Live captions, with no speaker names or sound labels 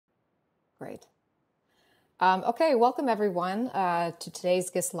Great. Okay, welcome everyone to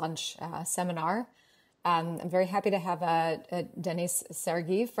today's GISS lunch seminar. I'm very happy to have Denis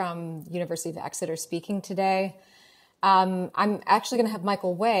Sergeev from University of Exeter speaking today. I'm actually going to have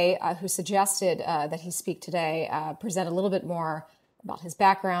Michael Way, who suggested that he speak today, present a little bit more about his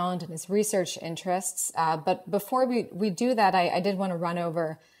background and his research interests. But before we do that, I did want to run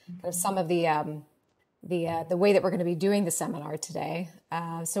over kind of some of the way that we're going to be doing the seminar today.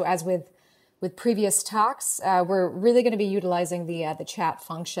 So as with previous talks, we're really going to be utilizing the chat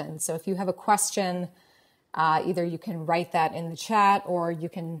function. So if you have a question, either you can write that in the chat or you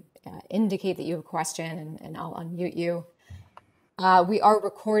can indicate that you have a question and I'll unmute you. We are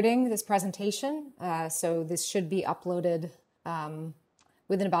recording this presentation, so this should be uploaded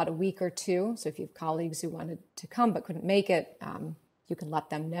within about a week or two. So if you have colleagues who wanted to come but couldn't make it, you can let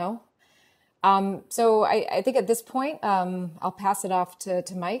them know. So I think at this point, I'll pass it off to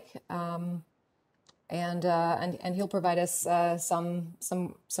Mike, and he'll provide us some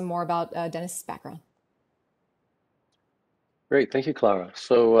more about Denis's background. Great, thank you, Clara.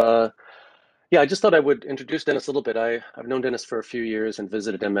 So yeah, I just thought I would introduce Denis a little bit. I've known Denis for a few years and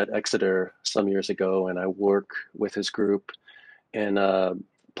visited him at Exeter some years ago, and I work with his group in a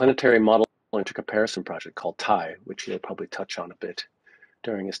planetary model intercomparison project called THAI, which he'll probably touch on a bit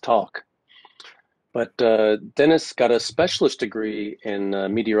during his talk. But Denis got a specialist degree in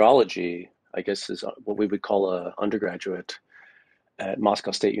meteorology, I guess is what we would call an undergraduate at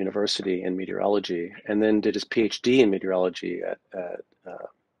Moscow State University in meteorology, and then did his PhD in meteorology at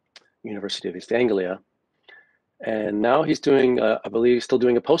University of East Anglia. And now he's doing, I believe he's still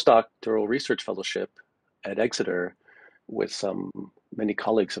doing a postdoctoral research fellowship at Exeter with many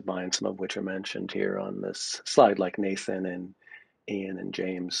colleagues of mine, some of which are mentioned here on this slide, like Nathan and Ian and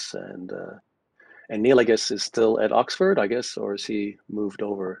James. And Neil, I guess, is still at Oxford, I guess, or has he moved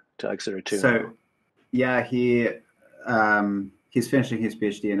over to Exeter too? So, yeah, he's finishing his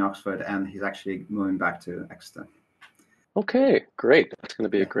PhD in Oxford, and he's actually moving back to Exeter. Okay, great. That's going to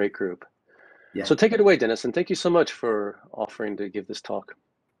be a great group. Yeah. So take it away, Denis, and thank you so much for offering to give this talk.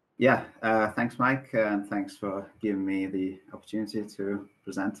 Yeah, thanks, Mike, and thanks for giving me the opportunity to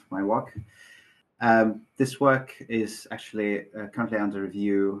present my work. This work is actually currently under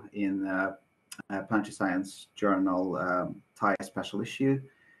review in Planetary Science Journal THAI special issue,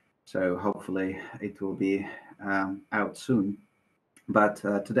 so hopefully it will be out soon. But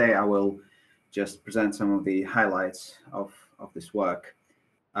today I will just present some of the highlights of this work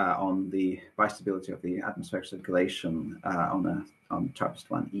on the bistability of the atmospheric circulation on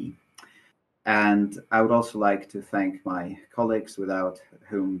TRAPPIST-1 And I would also like to thank my colleagues, without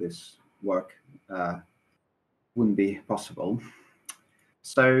whom this work wouldn't be possible.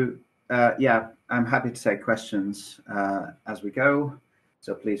 So yeah, I'm happy to take questions as we go.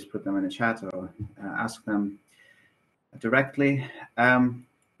 So please put them in the chat or ask them directly.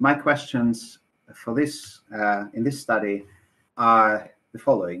 My questions for this in this study are the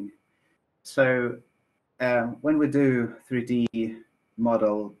following. So when we do 3D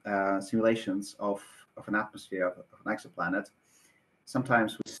model simulations of an atmosphere of an exoplanet,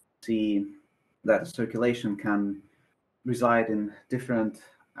 sometimes we see that circulation can reside in different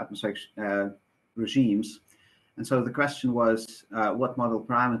atmospheric regimes. And so the question was, what model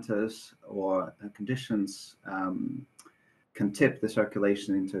parameters or conditions can tip the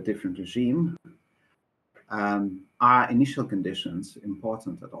circulation into a different regime? Are initial conditions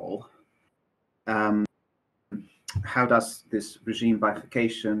important at all? How does this regime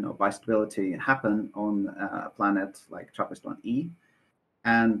bifurcation or bistability happen on a planet like TRAPPIST-1?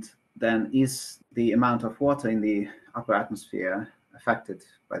 And then is the amount of water in the upper atmosphere affected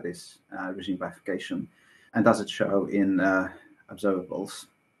by this regime bifurcation? And does it show in observables,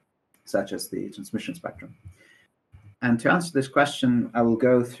 such as the transmission spectrum? And to answer this question, I will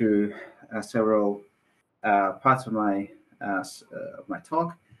go through several parts of my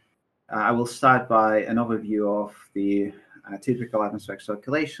talk. I will start by an overview of the typical atmospheric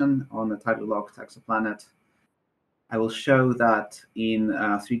circulation on a tidally locked exoplanet. I will show that in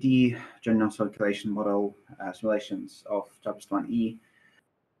 3D general circulation model simulations of TRAPPIST-1,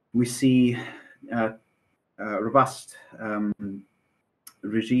 we see robust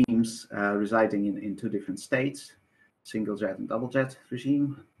regimes residing in two different states, single jet and double jet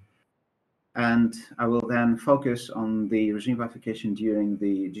regime. And I will then focus on the regime bifurcation during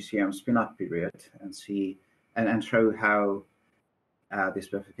the GCM spin-up period and see and show how this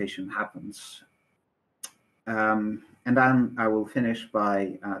bifurcation happens. And then I will finish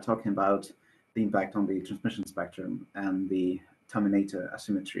by talking about the impact on the transmission spectrum and the terminator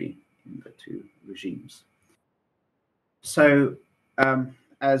asymmetry in the two regimes. So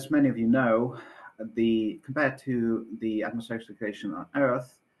as many of you know, compared to the atmospheric circulation on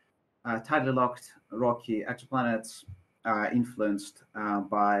Earth, tidally locked rocky exoplanets are influenced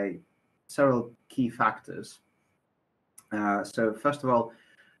by several key factors. So first of all,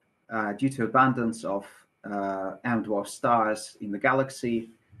 due to abundance of M-dwarf stars in the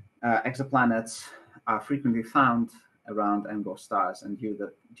galaxy, exoplanets are frequently found around M-dwarf stars, and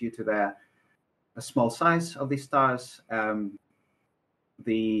due to their small size of these stars,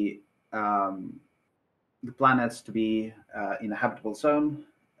 the planets to be in a habitable zone,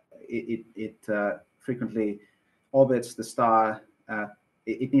 it frequently orbits the star.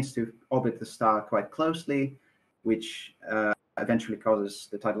 It needs to orbit the star quite closely, which eventually causes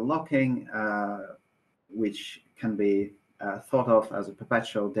the tidal locking, which can be thought of as a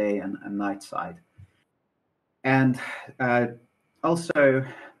perpetual day and night side. And also,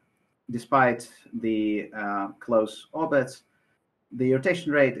 despite the close orbits, the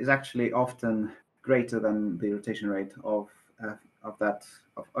rotation rate is actually often greater than the rotation rate of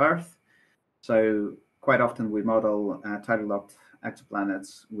Earth. So quite often we model tidally locked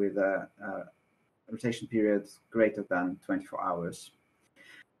exoplanets with a rotation period greater than 24 hours.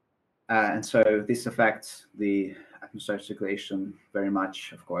 And so this affects the atmospheric circulation very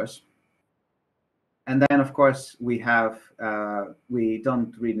much, of course. And then, of course, we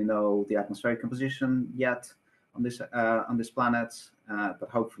don't really know the atmospheric composition yet on this planet, but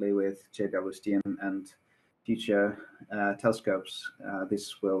hopefully with JWST and future telescopes,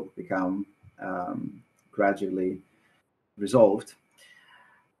 this will become gradually resolved.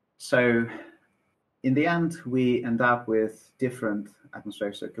 So in the end, we end up with different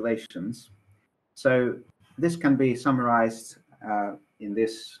atmospheric circulations. So this can be summarized in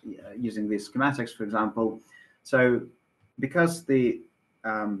this using these schematics, for example. So because the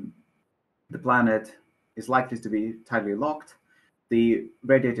planet is likely to be tidally locked, the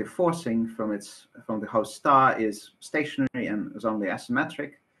radiative forcing from the host star is stationary and zonally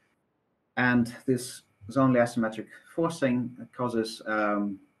asymmetric, and this zonally asymmetric forcing causes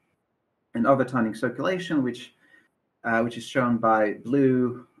an overturning circulation, which is shown by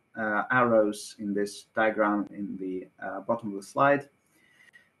blue arrows in this diagram in the bottom of the slide.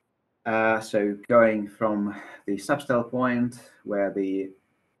 So going from the substellar point, where the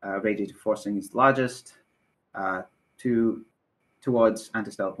radiative forcing is largest, towards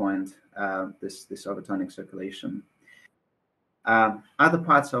antistellar point, this overturning circulation. Other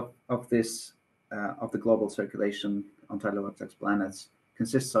parts of the global circulation on tidally locked exoplanets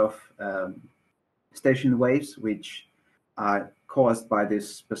consists of stationary waves, which are caused by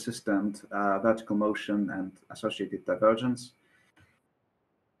this persistent vertical motion and associated divergence.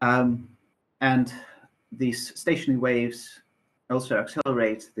 And these stationary waves also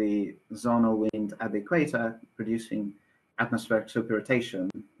accelerate the zonal wind at the equator, producing atmospheric superrotation,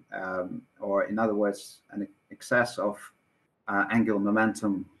 or in other words, an excess of angular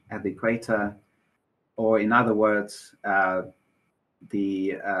momentum at the equator, or in other words,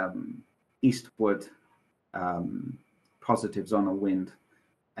 the eastward positive zonal wind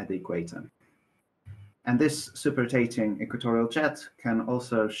at the equator. And this superrotating equatorial jet can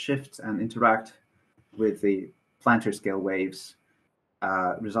also shift and interact with the planetary scale waves,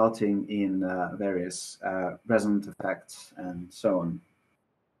 resulting in various resonant effects and so on.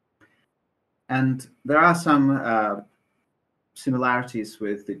 And there are some similarities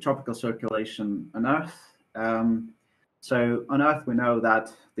with the tropical circulation on Earth. So on Earth, we know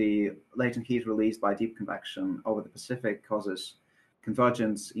that the latent heat released by deep convection over the Pacific causes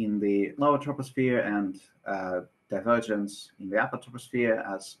convergence in the lower troposphere and divergence in the upper troposphere,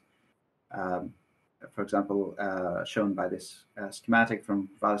 as, for example, shown by this schematic from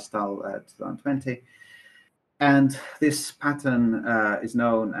Valestal 2020. And this pattern is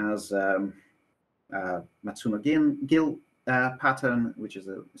known as Matsuno-Gill pattern, which is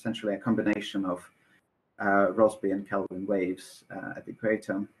essentially a combination of Rossby and Kelvin waves at the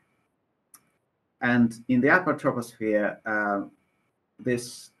equator. And in the upper troposphere,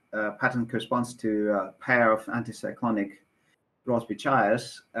 this pattern corresponds to a pair of anticyclonic Rossby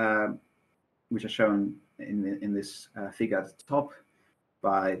gyres, which are shown in this figure at the top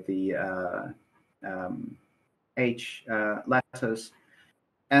by the H letters.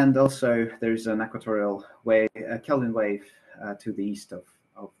 And also there is an equatorial wave, a Kelvin wave to the east of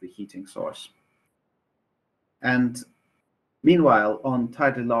the heating source. And meanwhile, on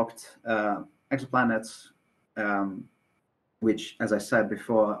tidally locked exoplanets, which, as I said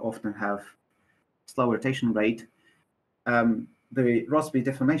before, often have slow rotation rate, the Rossby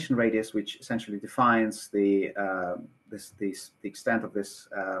deformation radius, which essentially defines the extent of this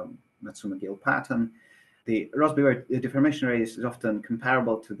Matsuno-Gill pattern, the Rossby wave deformation radius is often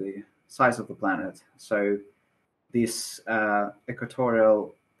comparable to the size of the planet. So this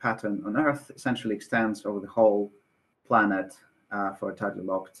equatorial pattern on Earth essentially extends over the whole planet for a tidally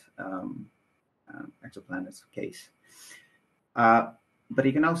locked exoplanets case. But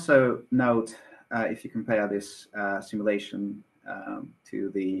you can also note, if you compare this simulation to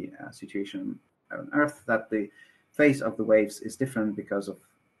the situation on Earth, that the phase of the waves is different because of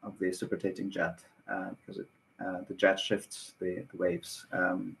the superrotating jet, because the jet shifts the waves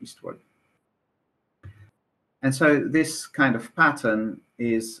eastward. And so this kind of pattern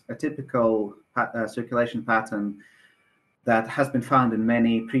is a typical circulation pattern that has been found in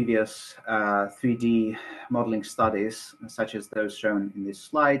many previous 3D modeling studies, such as those shown in this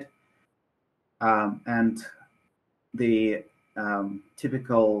slide. And the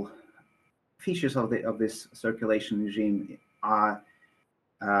typical features of this circulation regime are,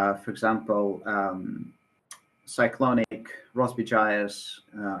 for example, cyclonic Rossby gyres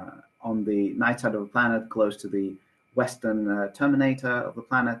on the night side of the planet, close to the western terminator of the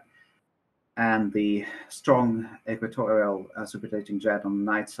planet, and the strong equatorial superrotating jet on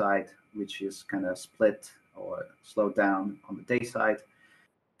the night side, which is kind of split or slowed down on the day side,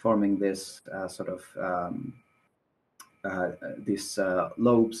 forming this sort of these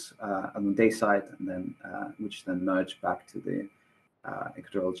lobes on the day side, and then which then merge back to the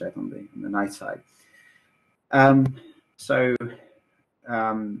equatorial jet on the night side. So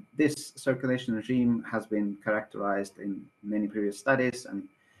this circulation regime has been characterized in many previous studies, and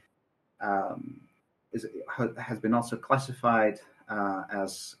has been also classified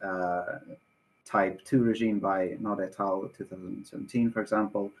as type 2 regime by Nod et al. 2017, for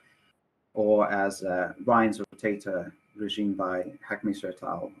example, or as Rhine's rotator regime by Hackmeister et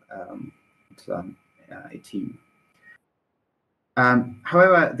al. 2018.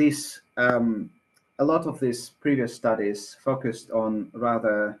 However, a lot of these previous studies focused on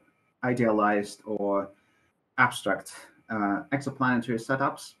rather idealized or abstract exoplanetary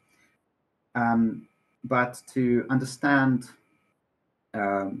setups. But to understand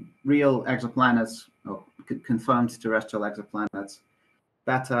real exoplanets, or confirmed terrestrial exoplanets,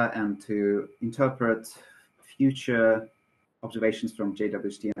 better, and to interpret future observations from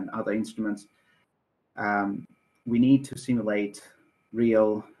JWST and other instruments, we need to simulate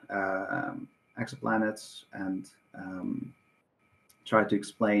real exoplanets and try to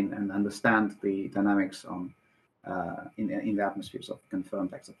explain and understand the dynamics on in the atmospheres of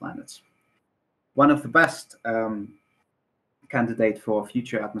confirmed exoplanets. One of the best candidate for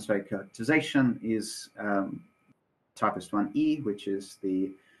future atmospheric characterization is TRAPPIST-1e, which is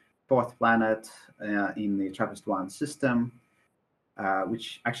the fourth planet in the TRAPPIST-1 system,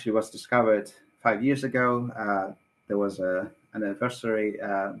 which actually was discovered 5 years ago. There was an anniversary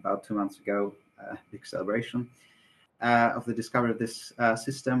about 2 months ago, big celebration of the discovery of this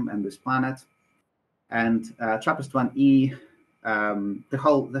system and this planet. And TRAPPIST-1e, the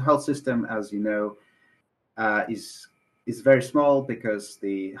whole system, as you know, is very small because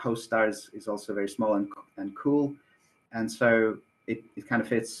the host star is also very small and cool, and so it kind of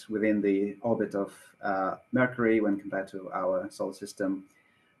fits within the orbit of Mercury when compared to our solar system.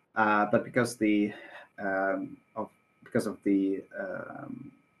 But because of the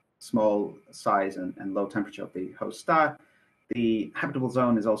small size and low temperature of the host star, the habitable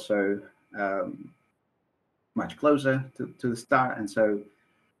zone is also much closer to the star, and so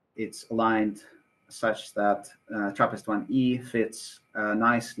it's aligned such that TRAPPIST-1e fits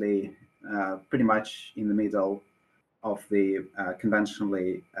nicely pretty much in the middle of the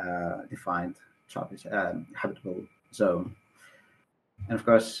conventionally defined habitable zone. And of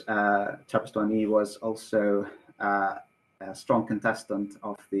course, TRAPPIST-1e was also a strong contestant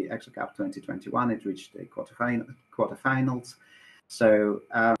of the ExoCap 2021. It reached the quarterfinals. So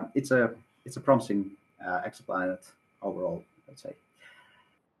it's a promising exoplanet overall, I'd say.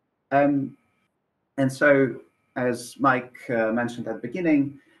 And so, as Mike mentioned at the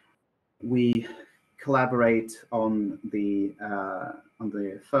beginning, we collaborate on the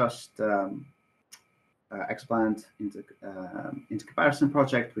first exoplanet intercomparison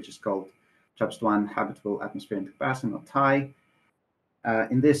project, which is called TRAPPIST-1 Habitable Atmosphere Intercomparison, or THAI.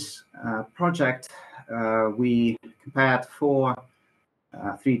 In this project, we compared 4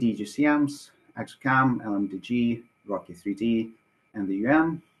 3D GCMs: ExoCam, LMDG, Rocky 3D, and the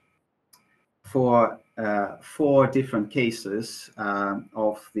UM, for 4 different cases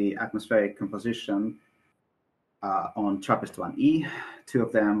of the atmospheric composition on TRAPPIST-1e. 2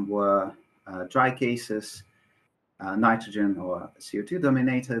 of them were dry cases, nitrogen or CO2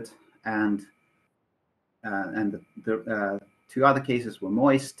 dominated, and the 2 other cases were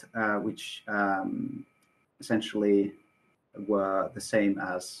moist, which essentially were the same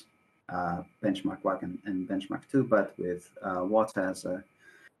as benchmark 1 and benchmark 2, but with water as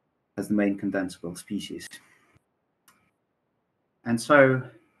the main condensable species. And so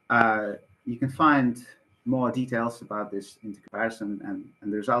you can find more details about this intercomparison, and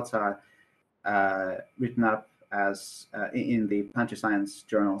the results are written up as in the Planetary Science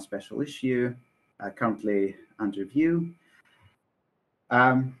Journal special issue, currently under review.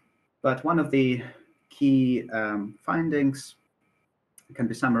 But one of the key findings can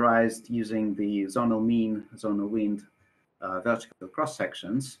be summarized using the zonal mean, zonal wind vertical cross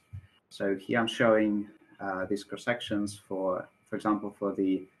sections. So here I'm showing these cross sections for example, for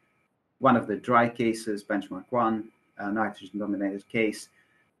one of the dry cases, benchmark 1, nitrogen dominated case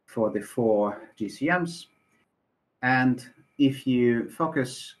for the 4 GCMs. And if you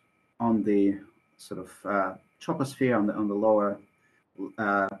focus on the sort of troposphere on the lower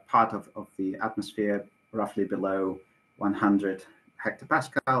part of the atmosphere, roughly below 100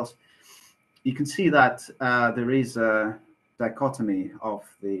 hectopascals, you can see that there is a dichotomy of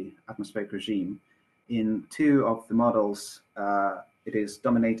the atmospheric regime. In 2 of the models, it is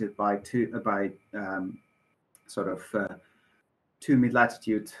dominated by 2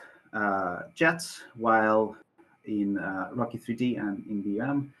 mid-latitude jets, while in Rocky 3D and in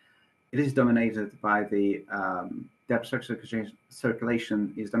BUM, it is dominated by the depth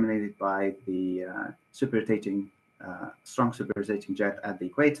circulation is dominated by the superrotating, strong superrotating jet at the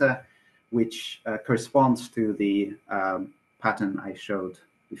equator, which corresponds to the pattern I showed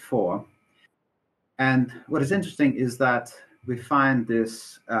before. And what is interesting is that we find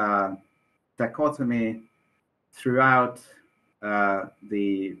this dichotomy throughout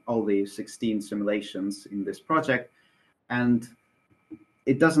all the 16 simulations in this project, and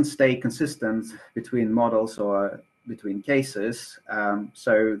it doesn't stay consistent between models or between cases.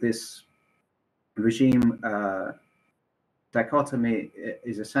 So this regime dichotomy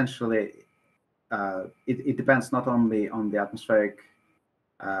is essentially, it depends not only on the atmospheric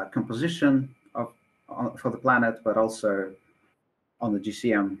composition for the planet, but also on the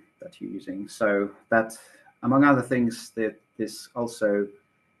GCM that you're using. So that, among other things, that this also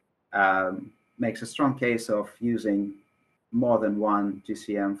makes a strong case of using more than one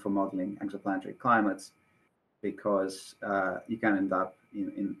GCM for modeling exoplanetary climates, because you can end up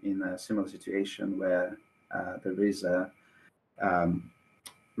in a similar situation where there is a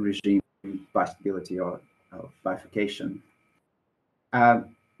regime bistability or bifurcation.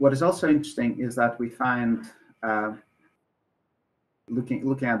 What is also interesting is that we find,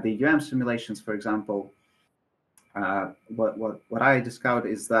 looking at the simulations, for example, what I discovered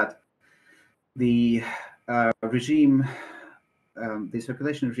is that the regime, the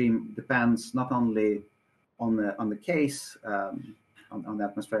circulation regime, depends not only on the case, on the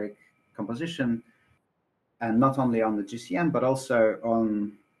atmospheric composition, and not only on the GCM, but also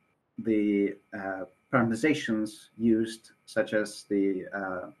on the parameterizations used, such as the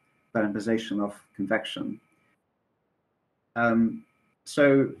parameterization of convection.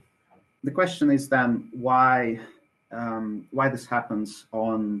 So the question is then why this happens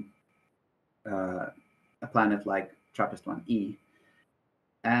on a planet like TRAPPIST-1e,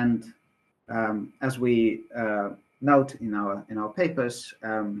 and as we note in our papers,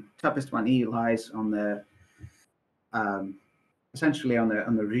 TRAPPIST-1e lies on the essentially on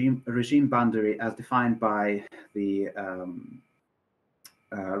the regime boundary as defined by the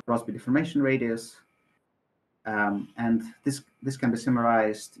Rossby deformation radius, and this can be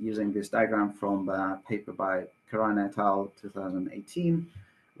summarized using this diagram from a paper by Karana et al. 2018,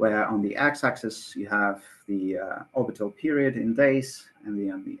 where on the x-axis you have the orbital period in days,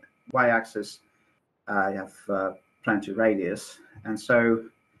 and on the y-axis you have planetary radius. And so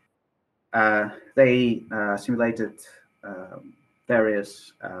they simulated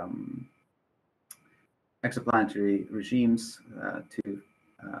various exoplanetary regimes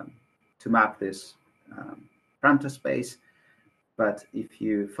to map this parameter space. But if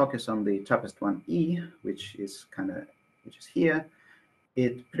you focus on the TRAPPIST-1e, which is here,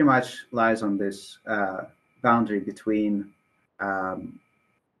 it pretty much lies on this boundary between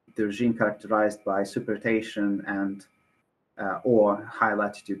the regime characterized by superrotation and or high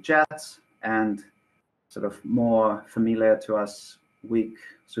latitude jets, and sort of more familiar to us weak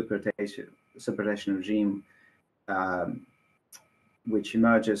superrotation regime, which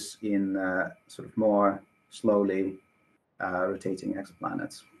emerges in sort of more slowly rotating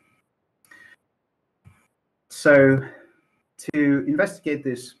exoplanets. So to investigate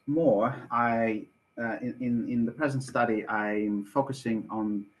this more, in the present study, I'm focusing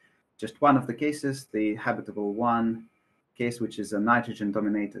on just one of the cases, the Habitable-1 case, which is a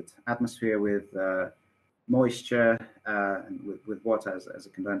nitrogen-dominated atmosphere with moisture and with water as a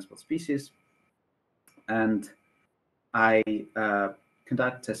condensable species. And I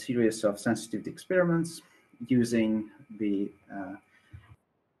conduct a series of sensitivity experiments using the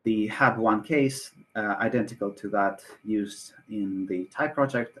HAB1 case, identical to that used in the THAI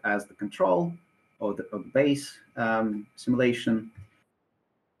project as the control or the base simulation.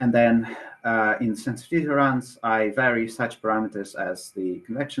 And then in sensitivity runs, I vary such parameters as the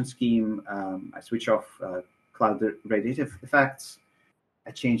convection scheme. I switch off cloud radiative effects.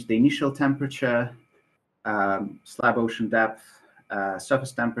 I change the initial temperature, slab ocean depth,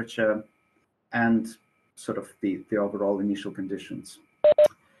 surface temperature, and sort of the overall initial conditions.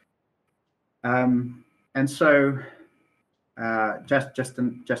 And so just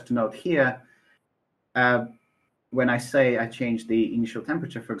to note here, when I say I change the initial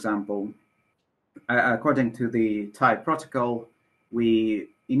temperature, for example, according to the THAI protocol, we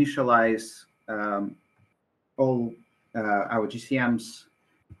initialize all our GCMs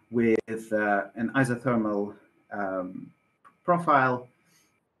with an isothermal profile,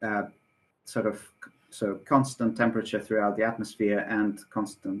 so constant temperature throughout the atmosphere and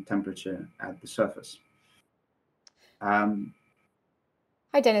constant temperature at the surface. Hi,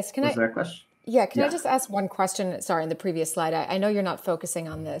 Denis. Was there a question? Yeah, can I just ask one question? Sorry, in the previous slide, I know you're not focusing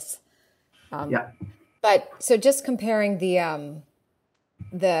on this. But so just comparing the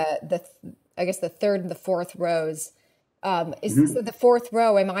I guess the third and the fourth rows, is the fourth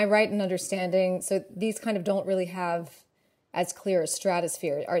row, am I right in understanding? So these kind of don't really have as clear a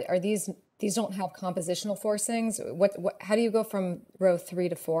stratosphere. Are these don't have compositional forcings? How do you go from row 3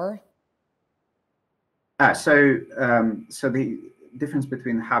 to 4? So the difference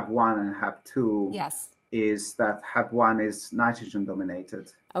between HAB1 and HAB2 is that HAB1 is nitrogen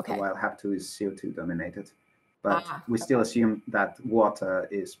dominated, while HAB2 is CO2 dominated. But we still assume that water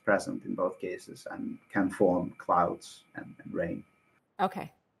is present in both cases and can form clouds and rain.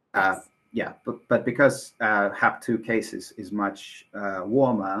 Okay. Yeah, but because HAB2 case is much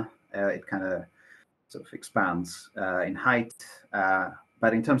warmer, it kind of sort of expands in height.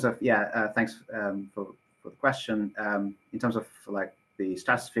 But in terms of, thanks for the question. In terms of like the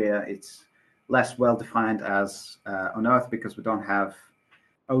stratosphere, it's less well defined as on Earth because we don't have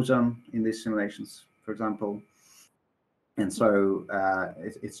ozone in these simulations, for example. And so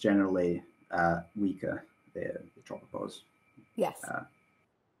it's generally weaker, the tropopause. Yes.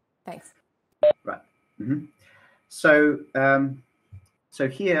 Thanks. Right. So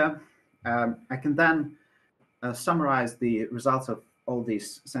here I can then summarize the results of all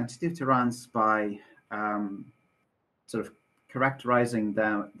these sensitivity runs by sort of characterizing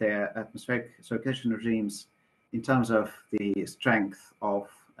their atmospheric circulation regimes in terms of the strength of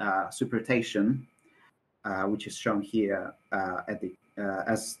superrotation, which is shown here at the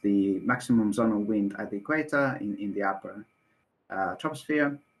as the maximum zonal wind at the equator in the upper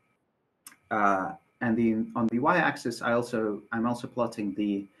troposphere. And on the y-axis, I'm also plotting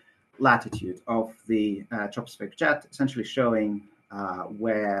the latitude of the tropospheric jet, essentially showing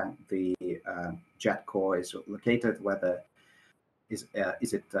where the jet core is located, whether is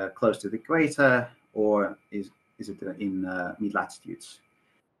it close to the equator or is it in mid-latitudes.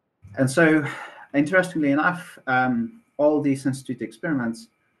 And so, interestingly enough, all these sensitivity experiments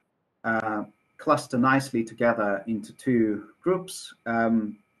cluster nicely together into two groups.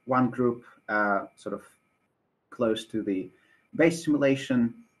 One group sort of close to the base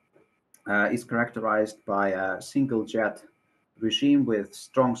simulation is characterized by a single jet regime with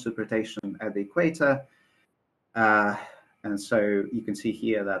strong superrotation at the equator. And so you can see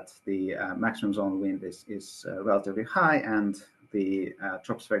here that the maximum zonal wind is relatively high, and the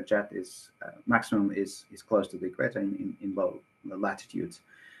tropospheric jet maximum is close to the equator in low latitudes.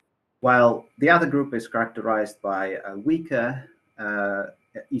 While the other group is characterized by a weaker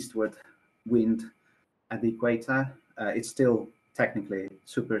eastward wind at the equator. It's still technically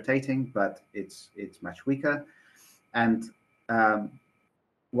superrotating, but it's much weaker. And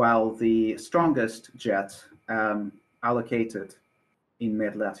while the strongest jet are located in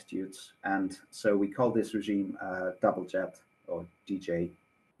mid-latitudes, and so we call this regime double jet or DJ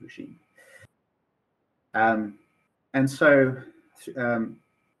regime. And so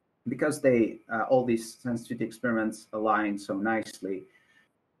because all these sensitivity experiments align so nicely,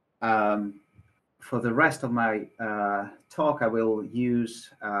 for the rest of my talk, I will use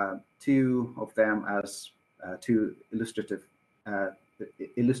two of them as two illustrative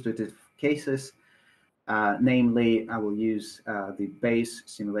cases. Namely, I will use the base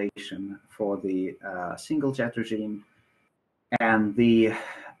simulation for the single jet regime and the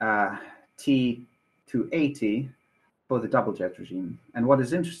T280 for the double jet regime. And what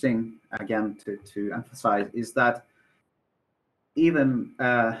is interesting, again, to emphasize, is that even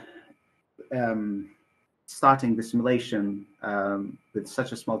starting the simulation with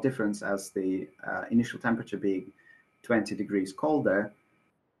such a small difference as the initial temperature being 20 degrees colder,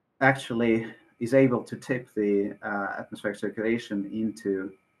 actually is able to tip the atmospheric circulation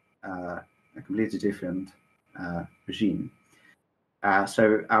into a completely different regime.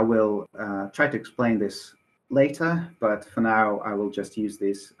 So I will try to explain this later, but for now I will just use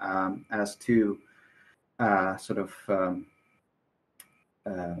this as two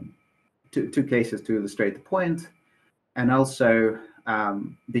two cases to illustrate the point, and also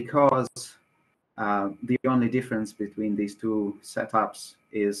because the only difference between these two setups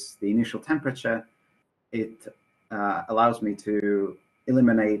is the initial temperature, it allows me to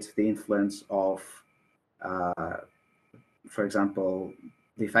eliminate the influence of, for example,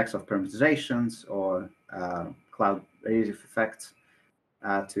 the effects of parameterizations or cloud radiative effects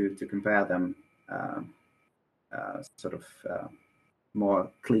to compare them more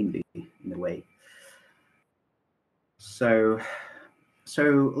cleanly in a way. So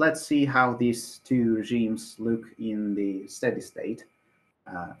let's see how these two regimes look in the steady state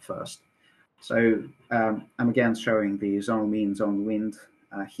first. So I'm again showing the zonal mean, zonal wind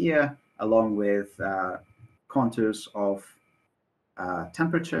here, along with contours of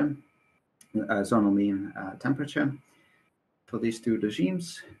temperature, zonal mean temperature for these two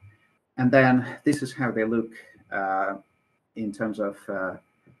regimes. And then this is how they look in terms of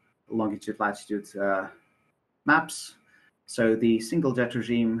longitude, latitude maps. So the single jet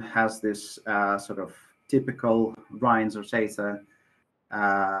regime has this sort of typical Rhine's rotator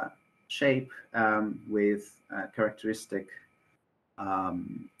shape with characteristic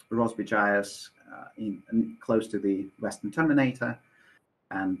Rossby gyres close to the western terminator,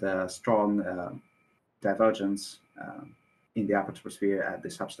 and strong divergence in the upper troposphere at the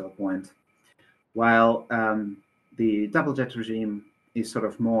substellar point, while the double jet regime is sort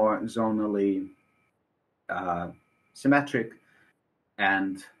of more zonally symmetric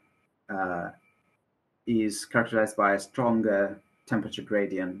and is characterized by a stronger temperature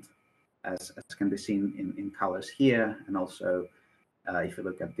gradient, as can be seen in colors here, and also if you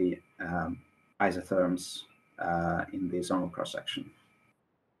look at the isotherms in the zonal cross-section.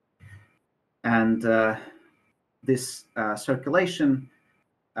 And this circulation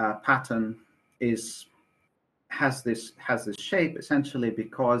pattern has this shape essentially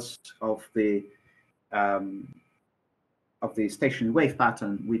because of the stationary wave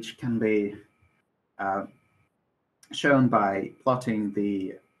pattern, which can be shown by plotting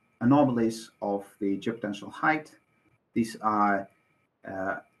the anomalies of the geopotential height. These are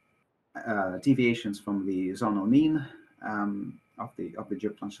deviations from the zonal mean of the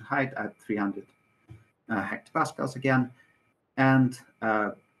geopotential height at 300 hectopascals again, and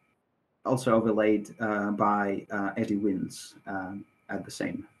also overlaid by eddy winds at the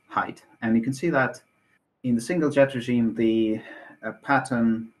same height. And you can see that in the single jet regime, the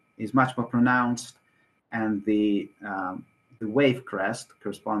pattern is much more pronounced, and the wave crest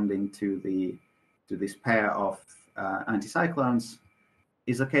corresponding to this pair of anticyclones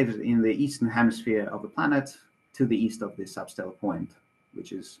is located in the eastern hemisphere of the planet to the east of the substellar point,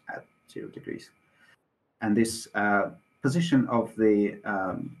 which is at 0 degrees. And this position of the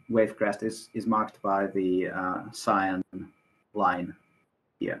wave crest is marked by the cyan line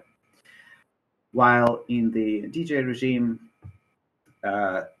here. While in the DJ regime,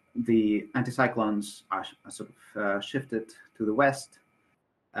 the anticyclones are sort of shifted to the west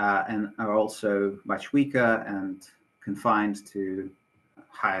and are also much weaker and confined to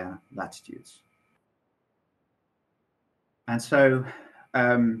higher latitudes. And so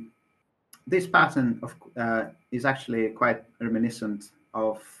this pattern is actually quite reminiscent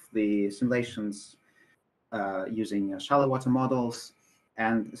of the simulations using shallow water models,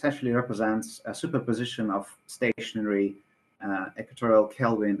 and essentially represents a superposition of stationary equatorial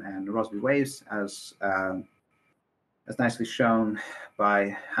Kelvin and Rossby waves, as nicely shown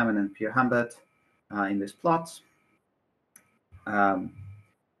by Hammond and Pierre-Humbert in this plot.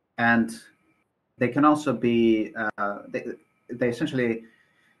 And they can also be, they essentially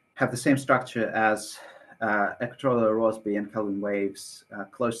have the same structure as equatorial Rossby and Kelvin waves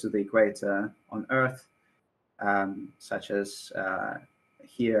close to the equator on Earth, such as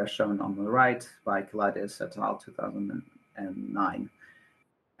here shown on the right by Kalides et al. 2009.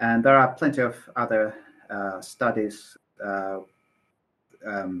 And there are plenty of other studies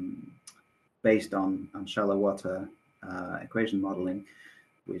based on shallow water equation modeling,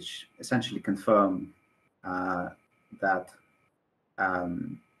 which essentially confirm that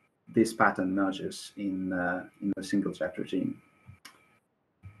this pattern merges in a single jet regime.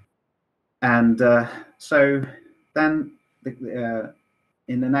 And so then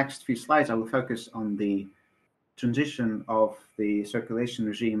in the next few slides, I will focus on the transition of the circulation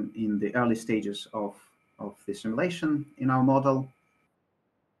regime in the early stages of the simulation in our model.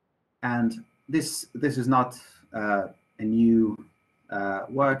 And this is not a new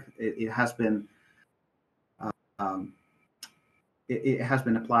work. It has been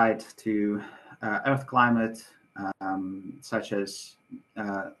applied to Earth climate, such as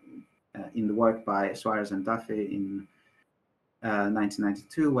in the work by Suarez and Duffy in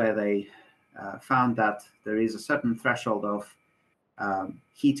 1992, where they found that there is a certain threshold of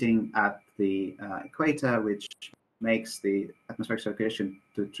heating at the equator, which makes the atmospheric circulation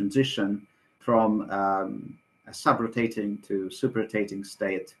to transition from a subrotating to superrotating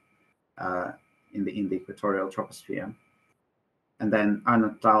state in the equatorial troposphere. And then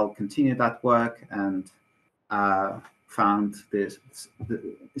Arnold et al. Continued that work and found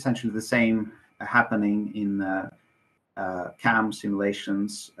essentially the same happening in CAM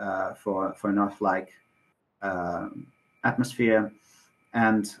simulations for an Earth-like atmosphere.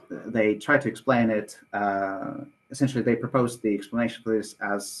 And they tried to explain it. Essentially, they proposed the explanation for this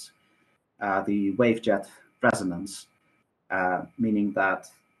as the wave-jet resonance, meaning that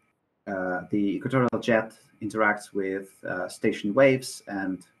the equatorial jet interacts with stationary waves,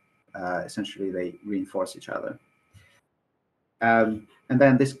 and essentially they reinforce each other. And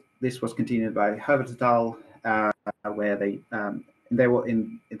then this was continued by Herbert et al., where they were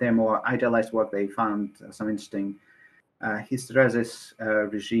in their more idealized work, they found some interesting hysteresis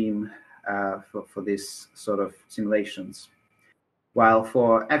regime for this sort of simulations. While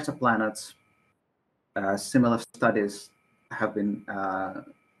for exoplanets, similar studies have been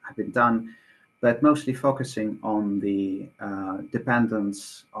done, but mostly focusing on the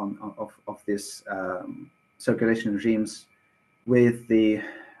dependence of this circulation regimes with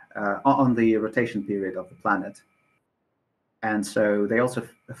on the rotation period of the planet. And so they also,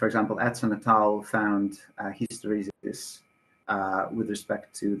 for example, Edson et al. Found hysteresis with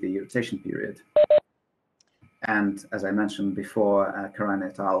respect to the rotation period. And as I mentioned before, Karan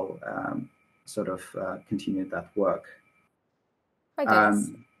et al. Sort of continued that work. Hi, Dennis.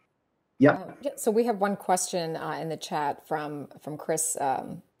 Yeah. So we have one question in the chat from Chris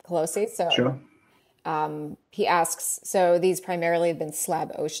Colosi. So sure. He asks, so these primarily have been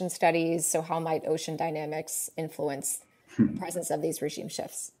slab ocean studies. So how might ocean dynamics influence the presence of these regime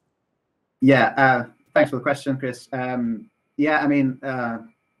shifts? Yeah, thanks for the question, Chris. Yeah, I mean,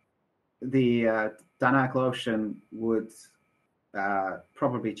 the dynamical ocean would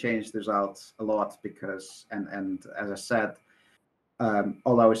probably change the results a lot because, and as I said,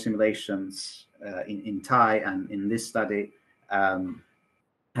 all our simulations in THAI and in this study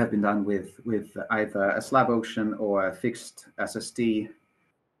have been done with either a slab ocean or a fixed SST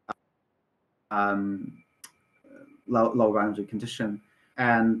low boundary condition.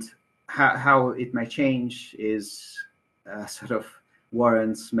 And how it may change is sort of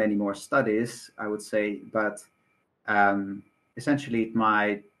warrants many more studies, I would say. But essentially, it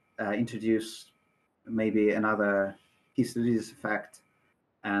might introduce maybe another hysteresis effect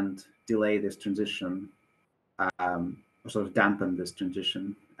and delay this transition, or sort of dampen this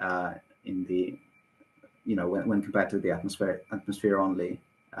transition in the, when compared to the atmosphere only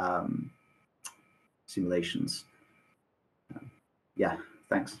simulations. Yeah,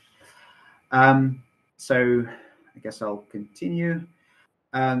 thanks. So I guess I'll continue.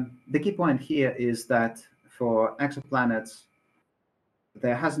 The key point here is that for exoplanets,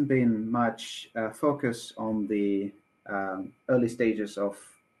 there hasn't been much focus on the early stages of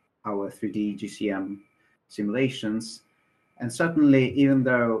our 3D GCM simulations. And certainly, even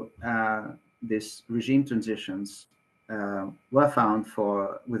though these regime transitions were found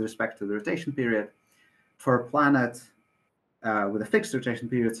with respect to the rotation period, for a planet with a fixed rotation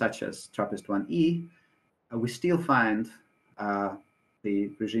period, such as TRAPPIST-1e, we still find the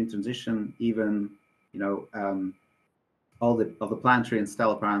regime transition, even all the planetary and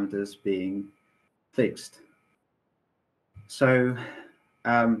stellar parameters being fixed. So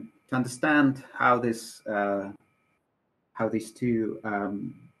to understand how these two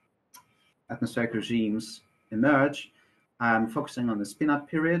atmospheric regimes emerge, I'm focusing on the spin-up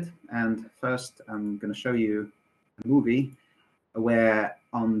period. And first, I'm going to show you a movie where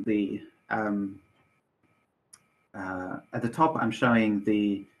on the at the top, I'm showing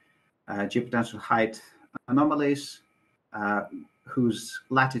the geopotential height anomalies, whose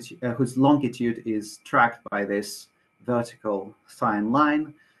longitude is tracked by this vertical fine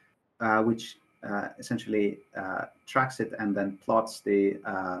line, which essentially tracks it and then plots the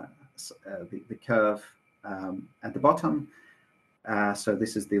the curve at the bottom. So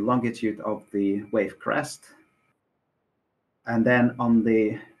this is the longitude of the wave crest. And then on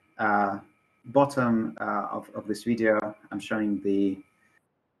the bottom of this video, I'm showing the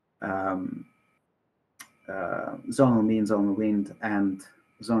zonal mean, zonal wind, and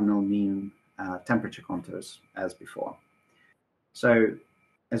zonal mean temperature contours as before. So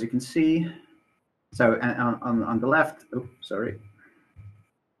as you can see, so on the left,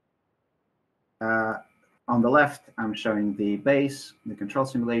 on the left, I'm showing the base, the control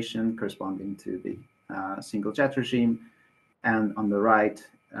simulation corresponding to the single jet regime, and on the right,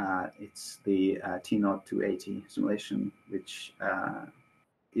 it's the T0 280 simulation, which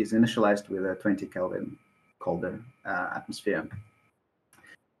is initialized with a 20 Kelvin colder atmosphere.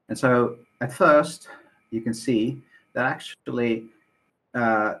 And so at first, you can see that actually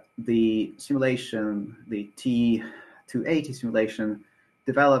the simulation, the T280 simulation,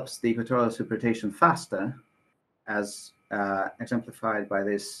 develops the equatorial superrotation faster, as exemplified by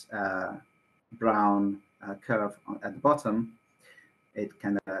this brown curve at the bottom. It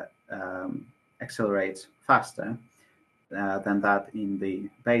can accelerate faster than that in the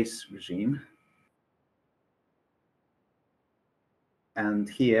base regime. And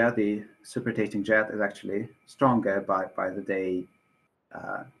here, the superrotating jet is actually stronger by the day,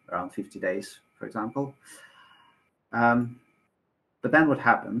 around 50 days, for example. But then what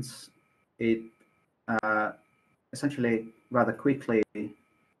happens? It essentially rather quickly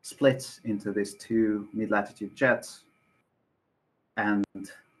splits into these two mid-latitude jets, and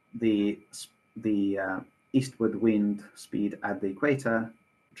the eastward wind speed at the equator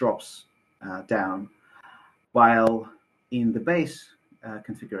drops down, while in the base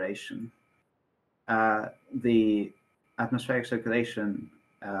configuration, the atmospheric circulation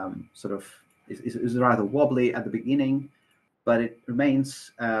sort of is rather wobbly at the beginning, but it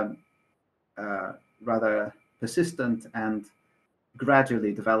remains rather persistent and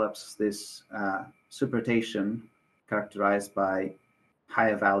gradually develops this superrotation characterized by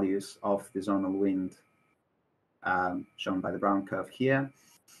higher values of the zonal wind, shown by the brown curve here,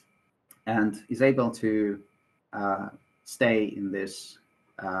 and is able to stay in this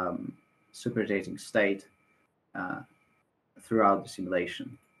superrotating state throughout the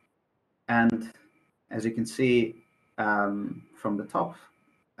simulation. And as you can see from the top,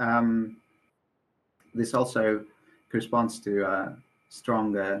 this also corresponds to a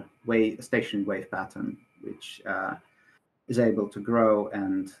stronger stationary wave pattern, which is able to grow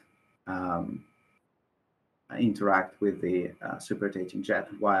and interact with the superrotating jet,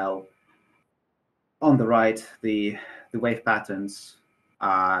 while on the right, the wave patterns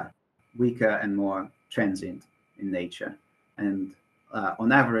are weaker and more transient in nature. And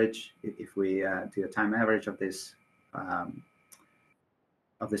on average, if we do a time average of this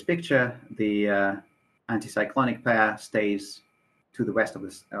picture, the anticyclonic pair stays to the west of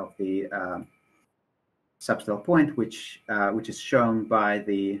the substellar point, which is shown by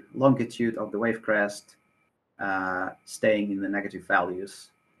the longitude of the wave crest staying in the negative values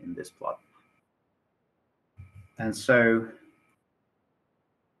in this plot. And so,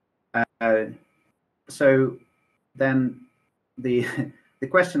 then the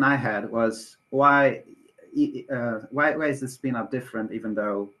question I had was why is the spin-up different, even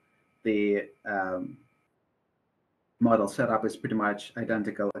though the model setup is pretty much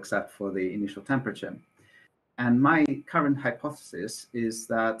identical except for the initial temperature? And my current hypothesis is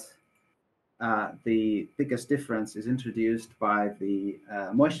that the biggest difference is introduced by the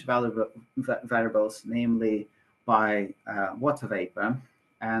moisture variables, namely by water vapor,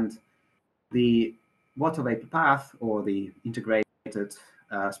 and the water vapor path, or the integrated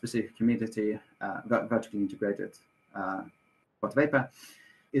specific humidity, vertically integrated water vapor,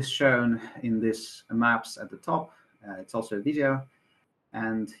 is shown in these maps at the top. It's also a video,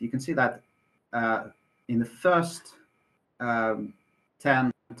 and you can see that in the first 10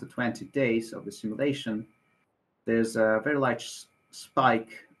 to 20 days of the simulation, there's a very large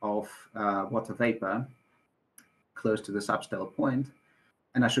spike of water vapor close to the substellar point.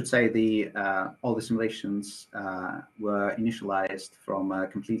 And I should say all the simulations were initialized from a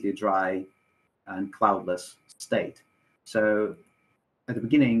completely dry and cloudless state. So at the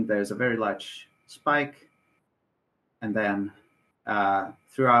beginning, there's a very large spike, and then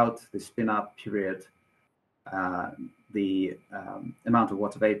throughout the spin-up period, the amount of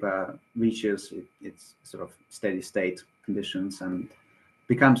water vapor reaches its sort of steady state conditions and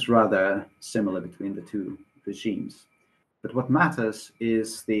becomes rather similar between the two regimes. But what matters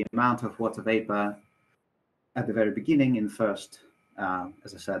is the amount of water vapor at the very beginning in the first,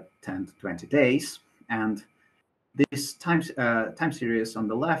 as I said, 10 to 20 days. And This time series on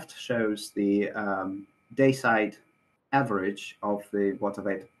the left shows the day-side average of the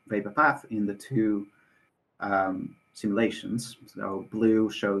water vapor path in the two simulations. So blue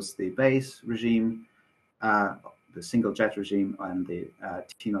shows the base regime, the single jet regime, and the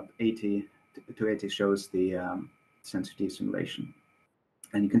T080 280 shows the sensitivity simulation.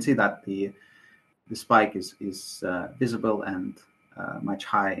 And you can see that the spike is visible and much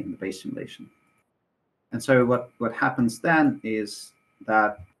higher in the base simulation. And so what happens then is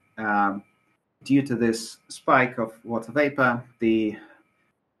that due to this spike of water vapor, the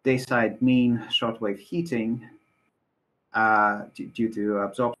day-side mean shortwave heating due to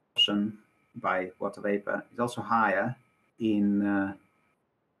absorption by water vapor is also higher in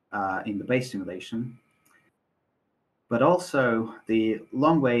the base simulation. But also the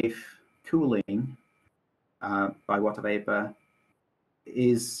long wave cooling by water vapor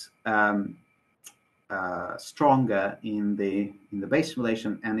is stronger in the base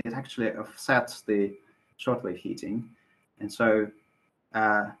simulation, and it actually offsets the shortwave heating. And so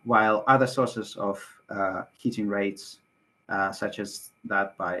while other sources of heating rates, such as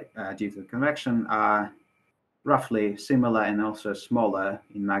that by due to convection, are roughly similar and also smaller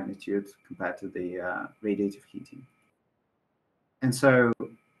in magnitude compared to the radiative heating. And so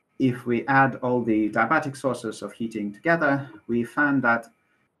if we add all the diabatic sources of heating together, we found that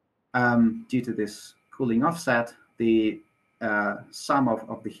due to this cooling offset, the sum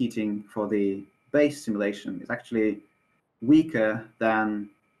of the heating for the base simulation is actually weaker than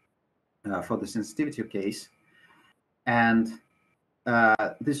for the sensitivity case. And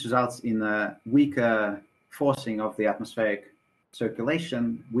this results in a weaker forcing of the atmospheric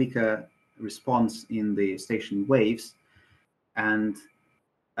circulation, weaker response in the stationary waves. And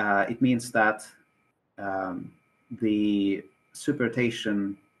it means that the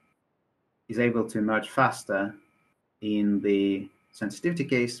superrotation is able to emerge faster in the sensitivity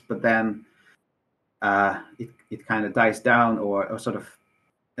case, but then it kind of dies down, or sort of,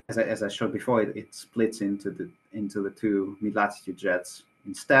 as I showed before, it splits into the two mid-latitude jets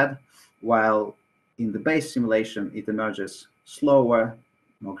instead, while in the base simulation it emerges slower,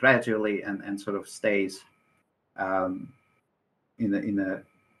 more gradually, and sort of stays in a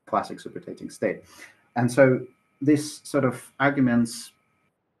classic superrotating state. And so this sort of arguments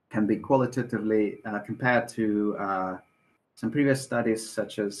can be qualitatively compared to some previous studies,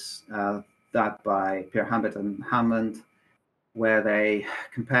 such as that by Pierre Humbert and Hammond, where they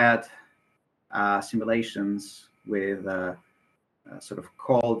compared simulations with sort of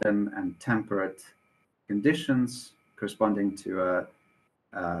cold and temperate conditions corresponding to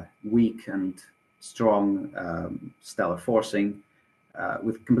a weak and strong stellar forcing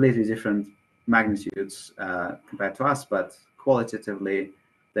with completely different magnitudes compared to us, but qualitatively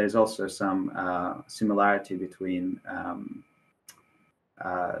there's also some similarity between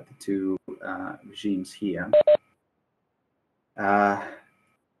the two regimes here.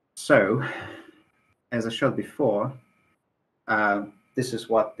 So, as I showed before, this is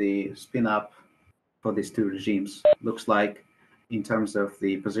what the spin-up for these two regimes looks like in terms of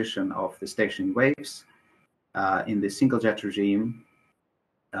the position of the stationary waves. In the single jet regime,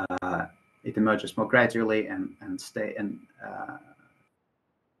 it emerges more gradually and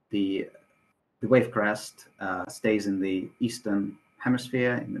the wave crest stays in the eastern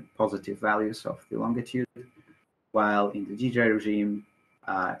hemisphere in the positive values of the longitude, while in the DJ regime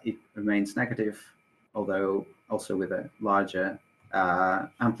it remains negative, although also with a larger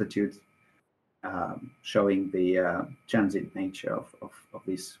amplitude, showing the transient nature of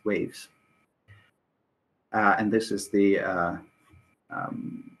these waves. And this is the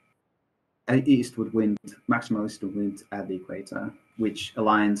eastward wind, maximal eastward wind at the equator, which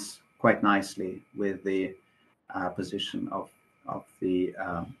aligns quite nicely with the position of the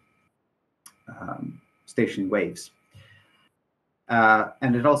stationary waves.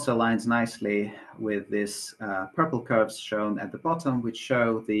 And it also aligns nicely with this purple curves shown at the bottom, which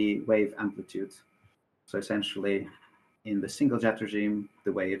show the wave amplitude. So essentially, in the single jet regime,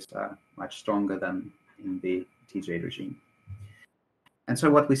 the waves are much stronger than in the TJ regime. And so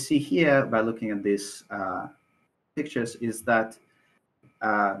what we see here by looking at these pictures is that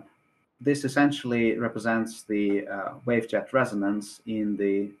this essentially represents the wave-jet resonance in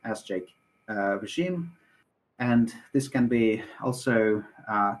the SJ regime. And this can be also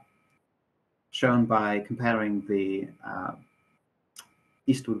shown by comparing the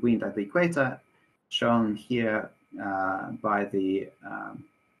eastward wind at the equator, shown here by the,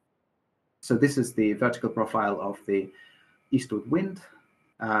 so this is the vertical profile of the eastward wind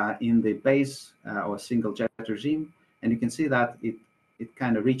in the base or single jet regime. And you can see that it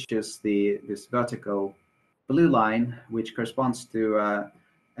kind of reaches this vertical blue line, which corresponds to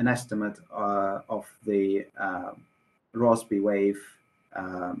an estimate of the Rossby wave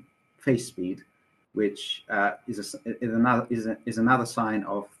phase speed, which is another sign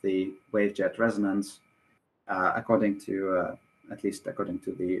of the wave-jet resonance, according to at least according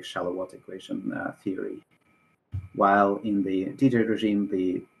to the shallow water equation theory. While in the DJ regime,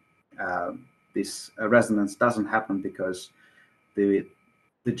 this resonance doesn't happen because the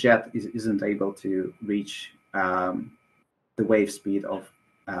jet isn't able to reach the wave speed of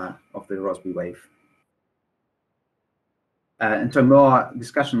the Rossby wave. And so more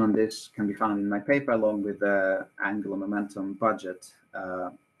discussion on this can be found in my paper, along with the angular momentum budget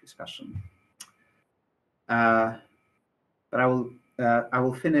discussion. But I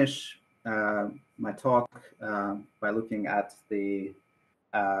will finish my talk by looking at the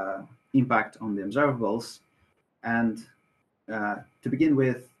impact on the observables. And to begin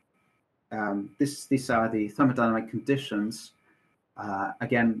with, these are the thermodynamic conditions,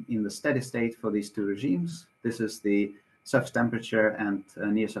 again, in the steady state for these two regimes. This is the surface temperature and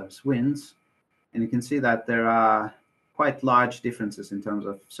near surface winds. And you can see that there are quite large differences in terms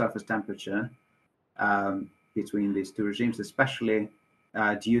of surface temperature between these two regimes, especially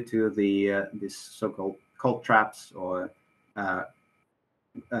due to the this so-called cold traps or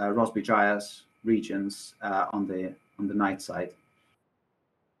Rossby gyres regions on the night side.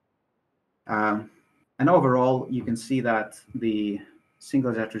 And overall, you can see that the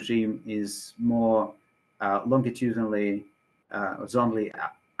single jet regime is more longitudinally zonally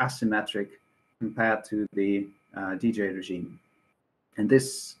asymmetric compared to the DJ regime. And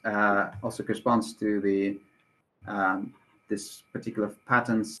this also corresponds to the this particular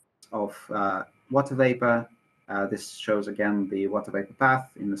patterns of water vapor. This shows again the water vapor path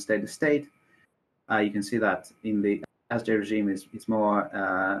in the steady state. You can see that in the SJ regime it's more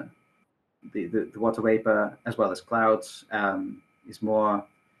the water vapor as well as clouds is more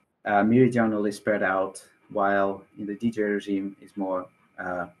meridionally spread out, while in the DJ regime is more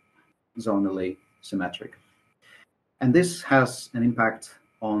zonally symmetric. And this has an impact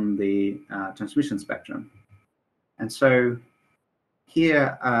on the transmission spectrum. And so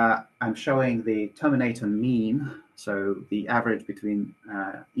here I'm showing the terminator mean, so the average between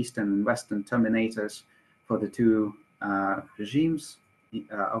eastern and western terminators for the two regimes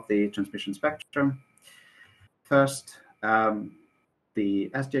of the transmission spectrum. First, the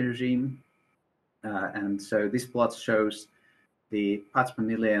SJ regime, and so this plot shows the parts per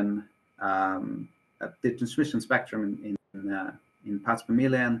million, the transmission spectrum in parts per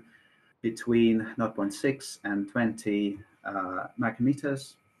million between 0.6 and 20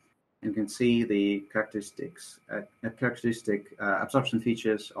 micrometers. And you can see the characteristic absorption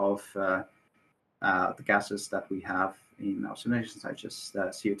features of the gases that we have in observations, such as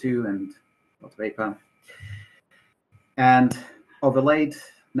CO2 and water vapor. And overlaid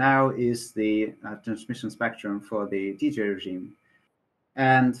now is the transmission spectrum for the DJ regime.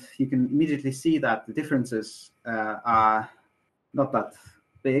 And you can immediately see that the differences are not that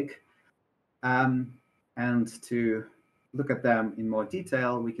big. And to look at them in more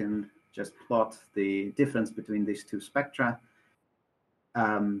detail, we can just plot the difference between these two spectra,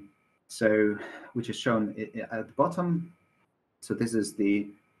 which is shown at the bottom. So this is the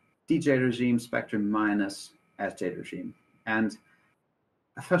DJ regime spectrum minus SJ regime. And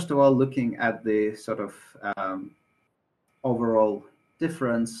first of all, looking at the sort of overall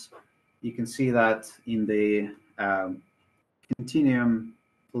difference, you can see that in the continuum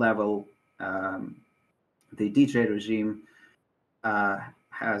level, the DJ regime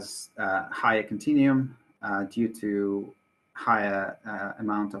has higher continuum due to higher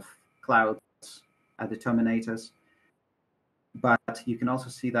amount of clouds at the terminators. But you can also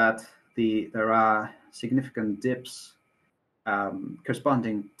see that there are significant dips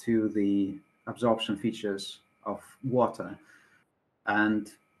corresponding to the absorption features of water. And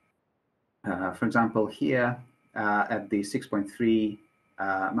for example, here at the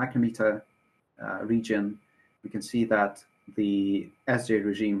 6.3 micrometer region, we can see that the SJ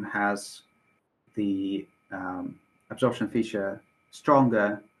regime has the absorption feature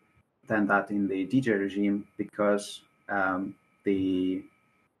stronger than that in the DJ regime, because the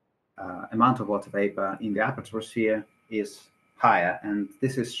amount of water vapor in the upper troposphere is higher. And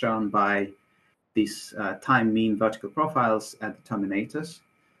this is shown by these time mean vertical profiles at the terminators.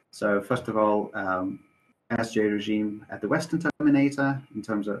 So first of all, SJ regime at the western terminator in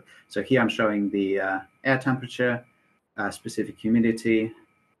terms of, so here I'm showing the air temperature, specific humidity,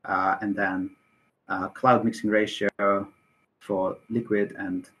 and then cloud mixing ratio for liquid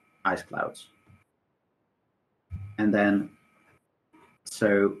and ice clouds. And then,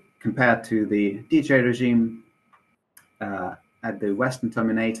 so compared to the DJ regime at the western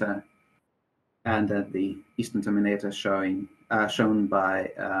terminator and at the eastern terminator shown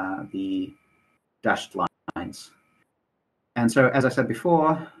by the dashed lines. And so, as I said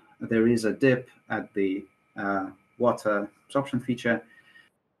before, there is a dip at the water absorption feature,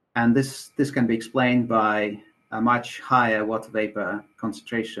 and this can be explained by a much higher water vapor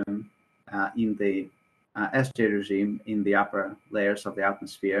concentration in the SJ regime in the upper layers of the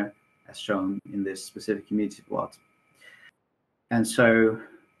atmosphere, as shown in this specific humidity plot. And so,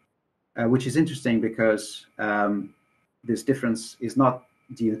 which is interesting because this difference is not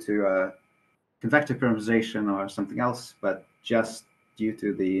due to convective parameterization or something else, but just due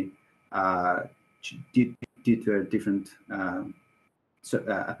to the due to a different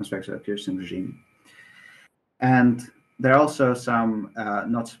atmospheric circulation regime. And there are also some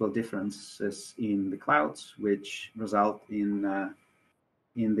noticeable differences in the clouds, which result in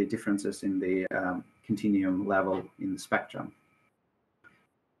the differences in the continuum level in the spectrum.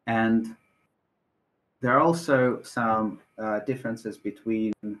 And there are also some differences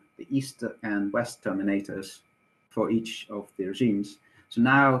between the east and west terminators for each of the regimes. So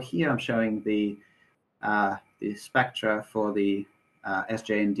now here I'm showing the spectra for the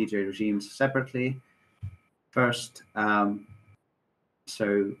SJ and DJ regimes separately. First, in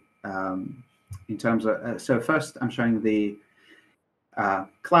terms of first I'm showing the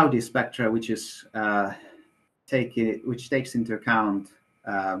cloudy spectra, which is which takes into account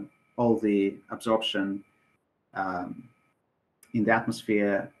all the absorption in the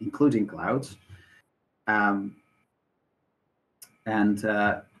atmosphere, including clouds, and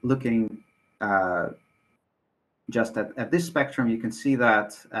looking just at this spectrum, you can see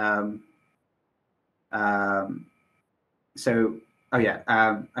that. I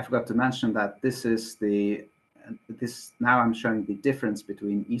forgot to mention that this is now I'm showing the difference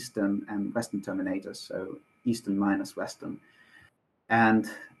between eastern and western terminators, so eastern minus western. And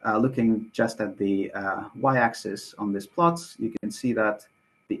looking just at the y-axis on these plots, you can see that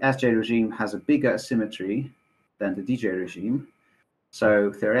the SJ regime has a bigger asymmetry than the DJ regime.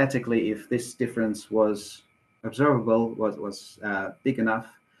 So theoretically, if this difference was observable, was big enough,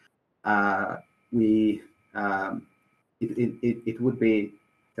 it would be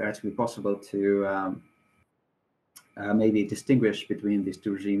theoretically possible to maybe distinguish between these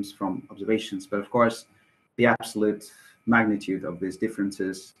two regimes from observations. But of course, the absolute magnitude of these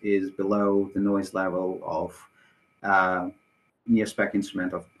differences is below the noise level of near-spec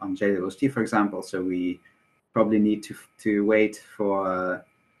instrument on JWST, for example. So we probably need to wait for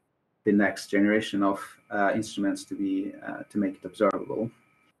the next generation of instruments to make it observable.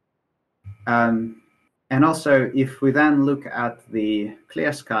 And also, if we then look at the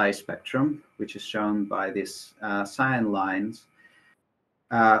clear sky spectrum, which is shown by these cyan lines,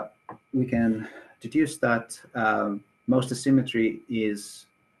 we can deduce that most asymmetry is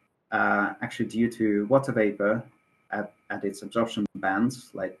actually due to water vapor at its absorption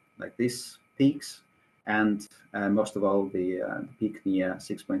bands, like these peaks, and most of all the peak near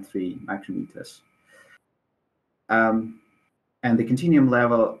 6.3 micrometers. And the continuum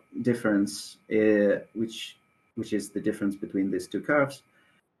level difference, which is the difference between these two curves,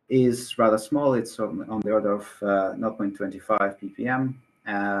 is rather small. It's on the order of 0.25 ppm,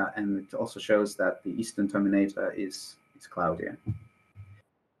 and it also shows that the eastern terminator is cloudier.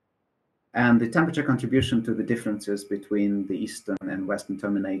 And the temperature contribution to the differences between the eastern and western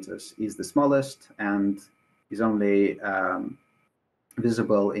terminators is the smallest and is only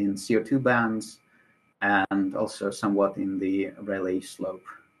visible in CO2 bands and also somewhat in the Rayleigh slope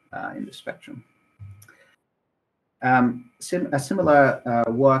in the spectrum. A similar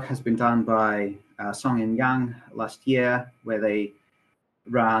work has been done by Song and Yang last year, where they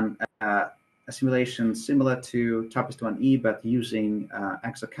ran a simulation similar to TRAPPIST-1E, but using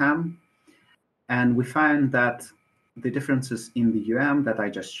ExoCam. And we found that the differences in the UM that I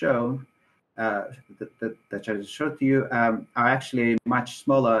just showed, that I just showed to you, are actually much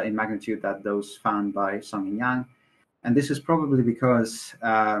smaller in magnitude than those found by Song and Yang. And this is probably because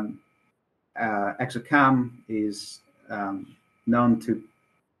ExoCam is known to,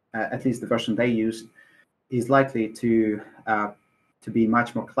 at least the version they use, is likely to be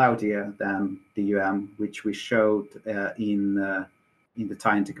much more cloudier than the UM, which we showed in the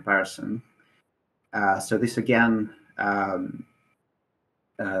THAI intercomparison. So this again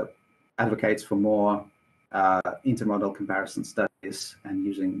advocates for more intermodal comparison studies and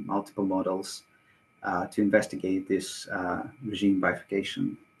using multiple models to investigate this regime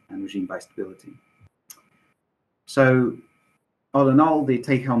bifurcation and regime bistability. So all in all, the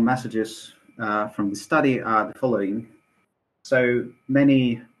take-home messages from the study are the following. So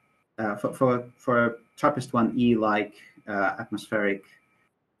many for a TRAPPIST-1 like atmospheric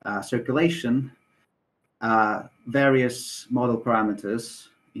circulation, various model parameters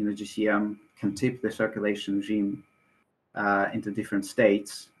in the GCM can tip the circulation regime into different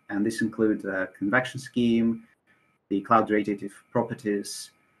states, and this includes the convection scheme, the cloud radiative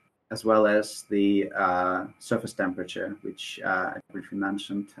properties, as well as the surface temperature, which I briefly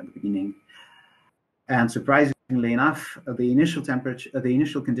mentioned at the beginning. And surprisingly enough, the initial temperature, the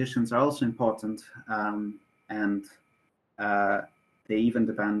initial conditions are also important, and they even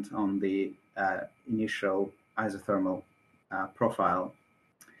depend on the initial isothermal profile.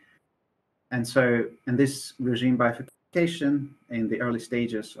 And so, in this regime bifurcation in the early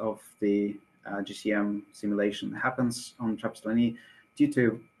stages of the GCM simulation happens on TRAPPIST-1 due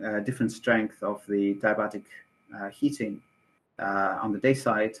to different strength of the diabatic heating on the day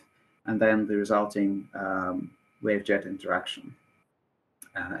side, and then the resulting wave-jet interaction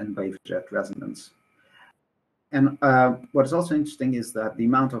and wave-jet resonance. And what is also interesting is that the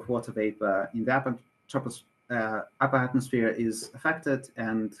amount of water vapor in the upper atmosphere is affected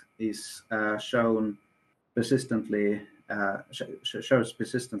and is shown persistently, shows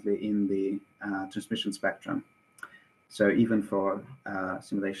persistently in the transmission spectrum. So even for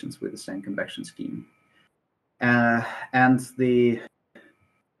simulations with the same convection scheme. And the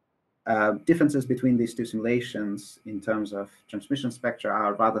differences between these two simulations in terms of transmission spectra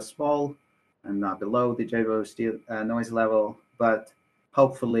are rather small and not below the JWST noise level, but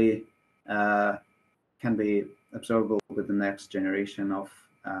hopefully can be observable with the next generation of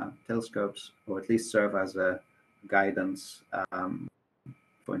telescopes, or at least serve as a guidance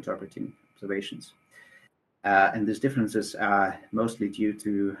for interpreting observations. And these differences are mostly due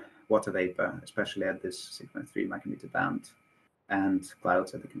to water vapor, especially at this 6.3 micrometer band, and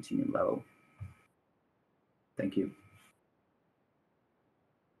clouds at the continuum level. Thank you.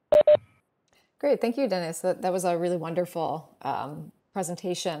 Great, thank you, Denis. That was a really wonderful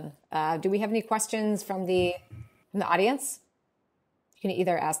presentation. Do we have any questions from the audience? You can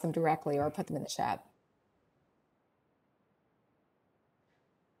either ask them directly or put them in the chat.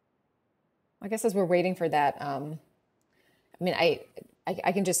 I guess as we're waiting for that, I mean,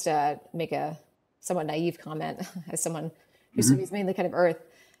 I can just make a somewhat naive comment as someone who studies mainly kind of Earth.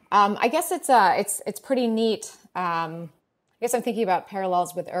 I guess it's pretty neat. I guess I'm thinking about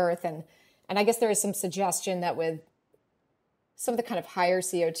parallels with Earth, and I guess there is some suggestion that with some of the kind of higher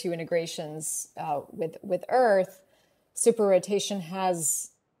CO2 integrations with Earth, superrotation has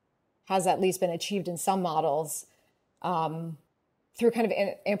at least been achieved in some models through kind of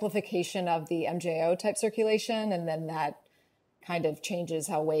amplification of the MJO type circulation, and then that kind of changes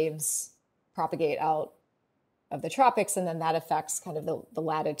how waves propagate out of the tropics, and then that affects kind of the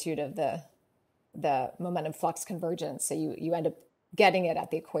latitude of the momentum flux convergence. So you end up getting it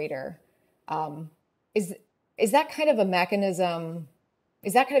at the equator. Is that kind of a mechanism?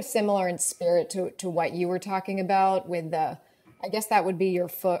 Is that kind of similar in spirit to what you were talking about with the? I guess that would be your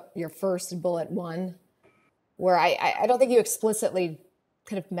first bullet one, where I don't think you explicitly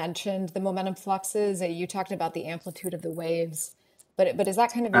kind of mentioned the momentum fluxes. You talked about the amplitude of the waves, but is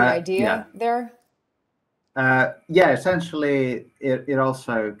that kind of your idea there? Yeah, essentially, it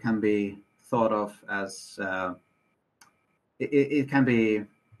also can be thought of as it can be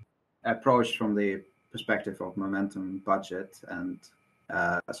approached from the perspective of momentum budget and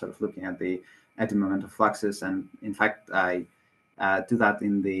sort of looking at the momentum fluxes. And in fact, I do that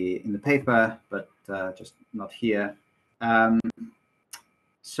in the paper, but just not here.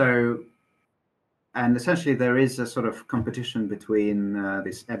 So, and essentially, there is a sort of competition between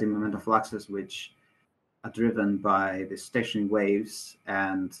these eddy momentum fluxes, which are driven by the stationary waves,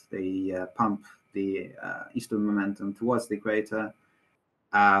 and they pump the eastern momentum towards the equator,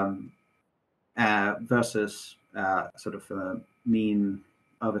 versus sort of a mean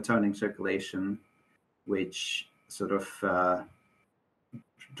overturning circulation, which sort of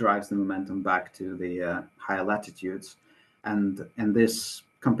drives the momentum back to the higher latitudes. And this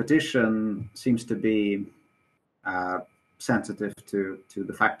competition seems to be sensitive to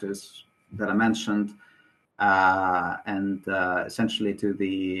the factors that I mentioned, and essentially to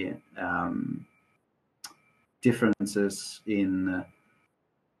the differences in,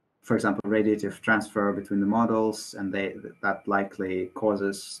 for example, radiative transfer between the models, and that likely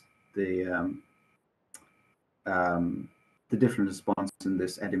causes the different response in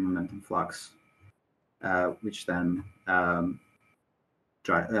this eddy momentum flux, which then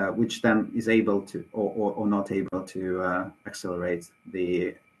is able to or not able to accelerate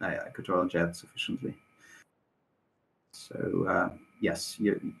the equatorial jet sufficiently. So yes,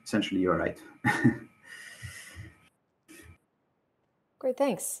 essentially you're right. Great,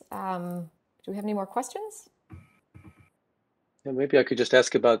 thanks. Do we have any more questions? Yeah, maybe I could just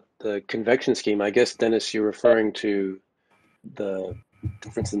ask about the convection scheme. I guess, Dennis, you're referring to the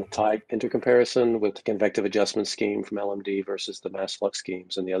difference in the THAI intercomparison with the convective adjustment scheme from LMD versus the mass flux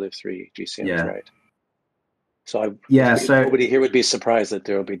schemes and the other three GCMs, Yeah. right? So Yeah. So nobody here would be surprised that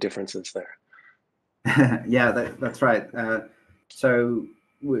there will be differences there. yeah, that's right. So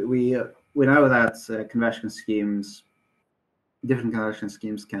we know that convection schemes, different convection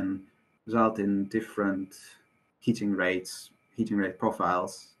schemes, can result in different heating rate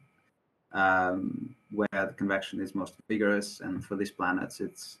profiles, where the convection is most vigorous, and for these planets,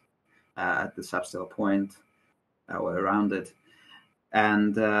 it's at the substellar point or around it.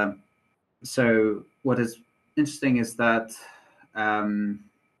 And so what is interesting is that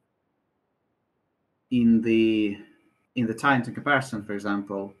in the THAI intercomparison, for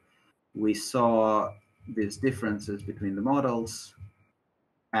example, we saw these differences between the models,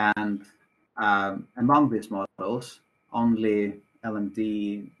 and among these models, only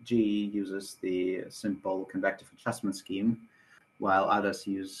LMDG uses the simple convective adjustment scheme, while others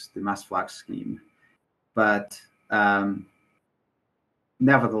use the mass-flux scheme. But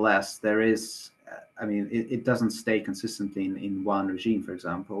nevertheless, there is, it doesn't stay consistently in one regime, for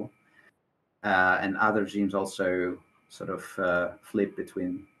example, and other regimes also sort of flip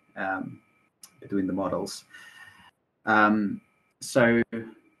between the models.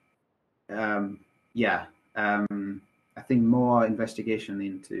 I think more investigation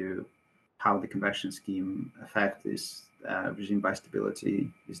into how the convection scheme affects this regime bistability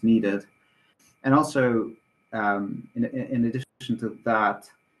is needed. And also, in addition to that,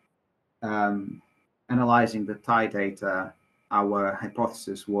 analyzing the THAI data, our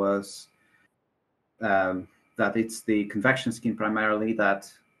hypothesis was that it's the convection scheme primarily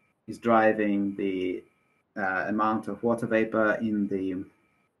that is driving the amount of water vapor in the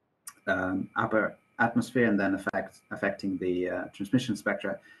upper atmosphere, and then affecting the transmission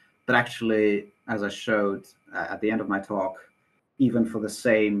spectra. But actually, as I showed at the end of my talk, even for the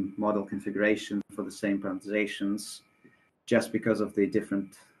same model configuration, for the same parameterizations, just because of the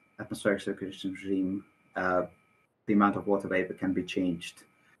different atmospheric circulation regime, the amount of water vapor can be changed,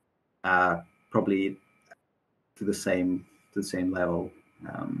 probably to the same level.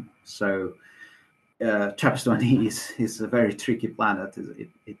 TRAPPIST-1 is a very tricky planet.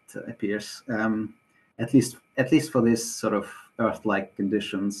 It appears, at least for this sort of Earth-like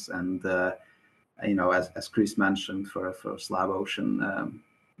conditions, and as Chris mentioned, for a slab ocean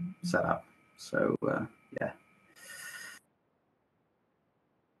setup. So yeah.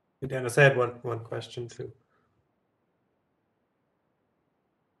 Dennis, I had one question too.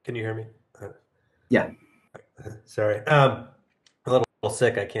 Can you hear me? Yeah. Sorry. A little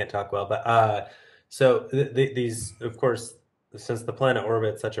sick. I can't talk well. But so these, of course, since the planet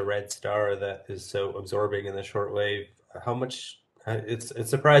orbits such a red star that is so absorbing in the short wave, how much? It's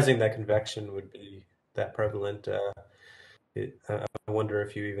surprising that convection would be that prevalent. I wonder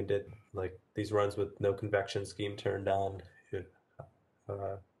if you even did like these runs with no convection scheme turned on,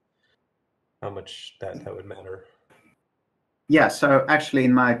 how much that would matter. Yeah. So actually,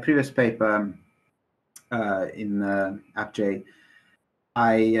 in my previous paper in AppJ,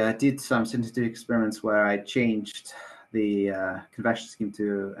 I did some synthetic experiments where I changed the convection scheme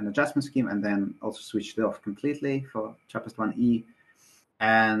to an adjustment scheme, and then also switched it off completely for TRAPPIST-1E.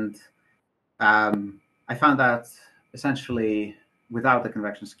 And I found that essentially, without the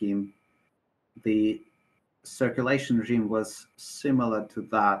convection scheme, the circulation regime was similar to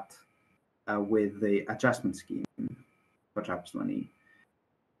that with the adjustment scheme for TRAPPIST-1E.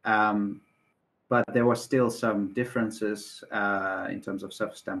 But there were still some differences in terms of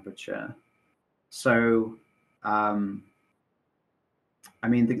surface temperature. So, the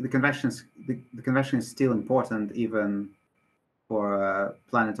convection is still important even for a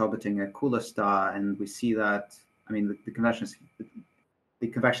planet orbiting a cooler star, and we see that. The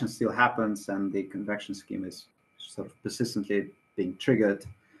convection still happens, and the convection scheme is sort of persistently being triggered,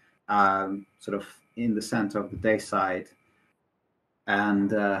 sort of in the center of the day side.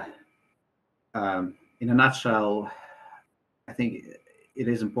 And in a nutshell, I think it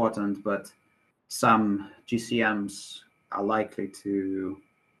is important, but some GCMs are likely to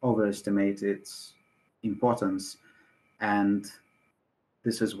overestimate its importance, and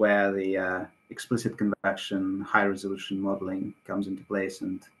this is where the explicit convection, high-resolution modeling comes into place,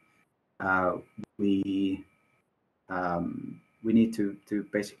 and we need to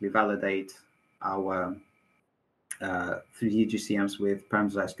basically validate our 3D GCMs with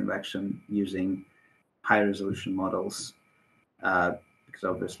parameterized convection using high-resolution models, because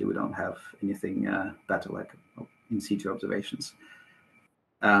obviously we don't have anything better like in situ observations.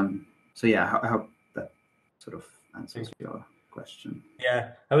 So yeah, I hope that sort of answers your question.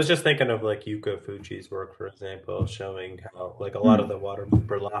 Yeah, I was just thinking of like Yuko Fuji's work, for example, showing how like a lot of the water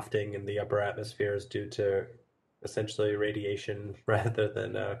vapor lofting in the upper atmosphere is due to essentially radiation rather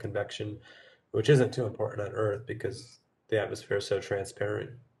than convection, which isn't too important on Earth because the atmosphere is so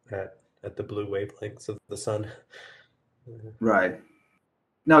transparent at the blue wavelengths of the sun. Right.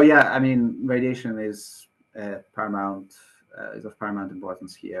 No, yeah, I mean, radiation is paramount, is of paramount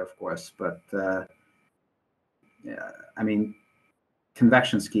importance here, of course, but yeah, I mean,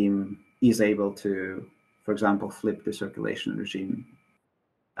 convection scheme is able to, for example, flip the circulation regime.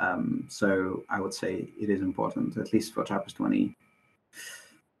 So I would say it is important, at least for TRAPPIST-1.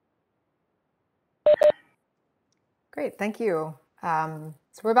 Great, thank you.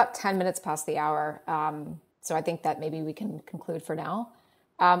 So we're about 10 minutes past the hour, so I think that maybe we can conclude for now.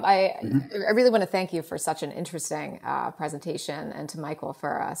 I really want to thank you for such an interesting presentation, and to Michael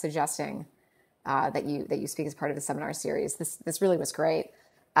for suggesting that you speak as part of the seminar series. This really was great.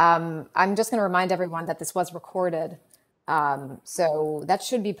 I'm just going to remind everyone that this was recorded, so that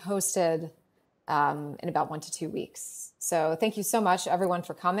should be posted in about 1 to 2 weeks. So thank you so much, everyone,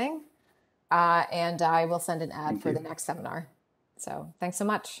 for coming. And I will send an ad for the next seminar. So thanks so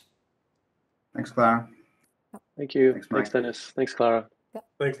much. Thanks, Clara. Thank you. Thanks, Thanks, Dennis. Thanks, Clara.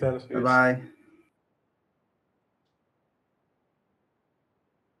 Thanks, Dennis. Bye-bye.